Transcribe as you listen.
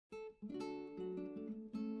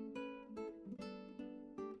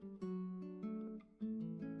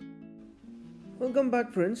Welcome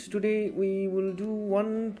back, friends. Today we will do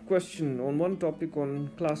one question on one topic on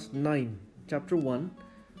class 9, chapter 1.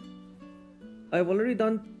 I've already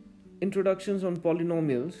done introductions on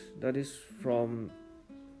polynomials, that is from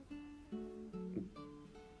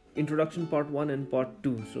introduction part 1 and part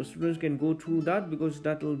 2. So students can go through that because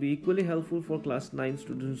that will be equally helpful for class 9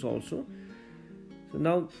 students also. So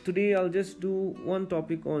now today I'll just do one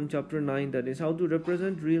topic on chapter 9, that is how to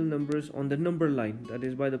represent real numbers on the number line, that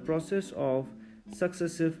is by the process of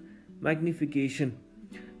successive magnification.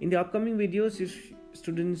 In the upcoming videos,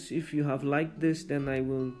 if you have liked this, then I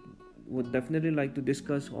would definitely like to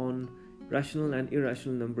discuss on rational and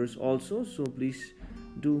irrational numbers also. So please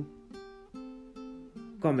do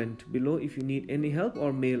comment below if you need any help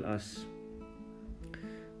or mail us.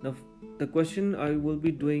 Now the question I will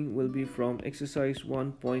be doing will be from exercise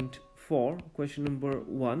 1.4, question number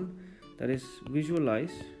 1, that is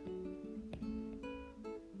visualize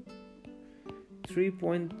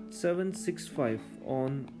 3.765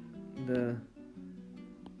 on the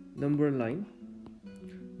number line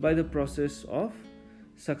by the process of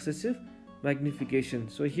successive magnification.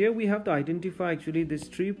 So here we have to identify actually this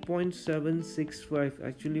 3.765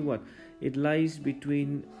 actually what it lies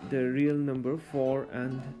between the real number 4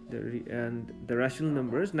 and the rational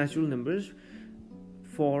numbers, natural numbers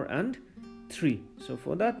 4 and 3. So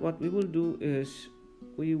for that, what we will do is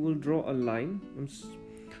we will draw a line.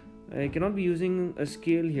 I cannot be using a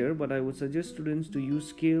scale here, but I would suggest students to use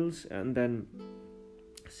scales and then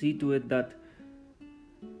see to it that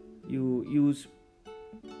you use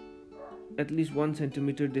at least 1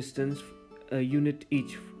 centimeter distance a unit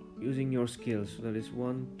each using your scales. So that is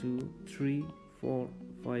 1, 2, 3, 4,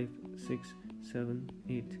 5, 6, 7,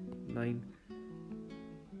 8, 9,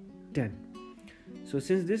 10. So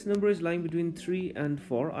since this number is lying between 3 and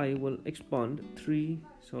 4, I will expand 3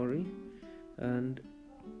 and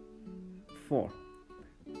 4.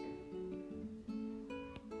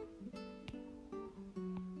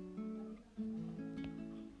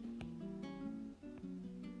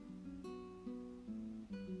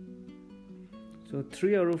 So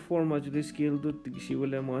 3 or 4 majority scale to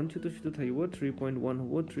shivale man chuto 3.1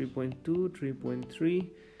 hobo 3.2 3.3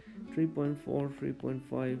 3.4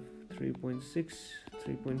 3.5 3.6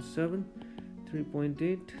 3.7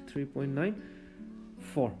 3.8 3.9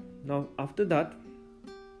 4. Now after that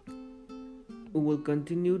we will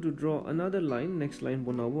continue to draw another line. Next line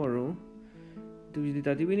bonabo aro to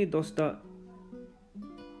tati bini 10 ta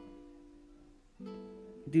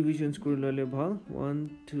divisions kori lole bhal 1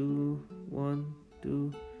 2 1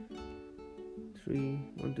 2 3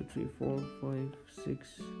 1 2 3 4 5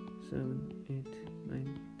 6 7 8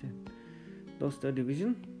 9 10 10 ta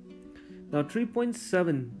division. Now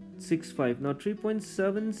 3.765, now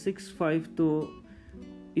 3.765 to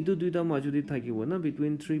itu duita majudi thakibo na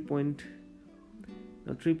between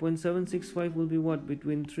 3.765 will be what?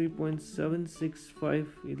 Between 3.765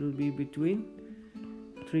 it will be between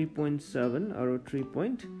 3.7 or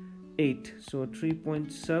 3.8. So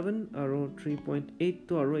 3.7 or 3.8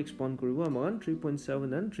 to arrow expand koribo aman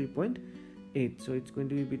 3.7 and 3.8. So it's going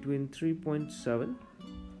to be between 3.7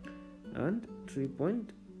 and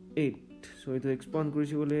 3.8. So it expand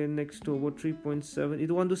koribole next to over 3.7.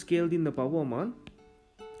 It want to scale din na pabo aman.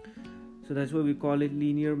 So that's why we call it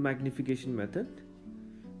linear magnification method.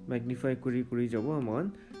 Magnify kuri jabo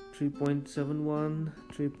aman 3.71,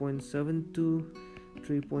 3.72,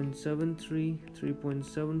 3.73,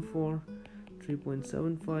 3.74,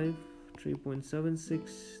 3.75,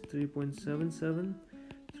 3.76, 3.77,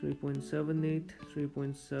 3.78,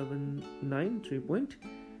 3.79,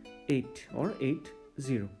 3.8 or 80.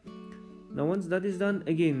 Now once that is done,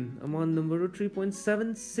 again amount number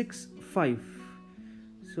 3.765.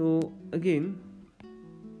 So again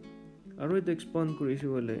aro it expand korisu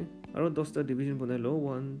bole aro 10 ta division banailo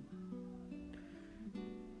 1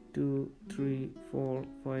 2 3 4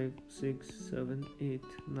 5 6 7 8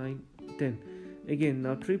 9 10. Again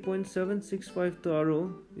now 3.765 to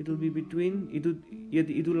arrow it will be between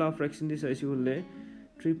idu la fraction this I bole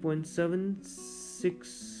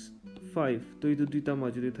 3.765 to idu duita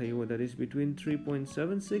majudi thaibo, that is between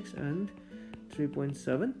 3.76 and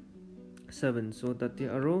 3.77. So that the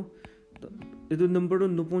arrow idu number to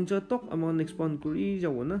nuponcha tok amount expand kuri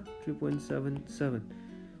jawo na 3.77.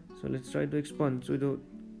 So let's try to expand. So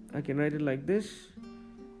I can write it like this.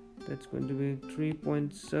 That's going to be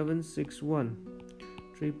 3.761,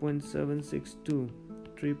 3.762,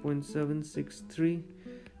 3.763,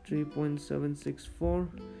 3.764,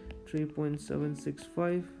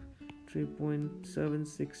 3.765,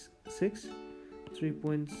 3.766,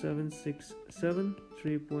 3.767,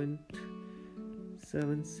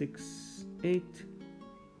 3.768,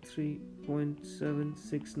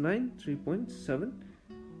 3.769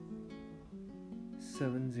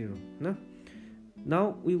 3.770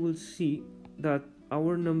 now we will see that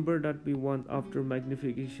our number that we want after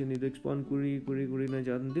magnification is expand kuri na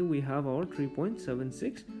jante we have our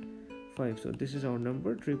 3.765 so this is our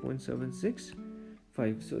number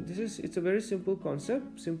 3.765 so this is it's a very simple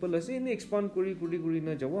concept simple as in expand kuri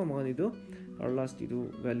na jawa mani do our last idu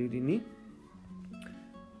value dini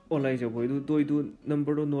olai jabo idu to idu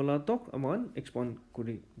number do nola tok aman expand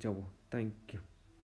kuri jabo thank you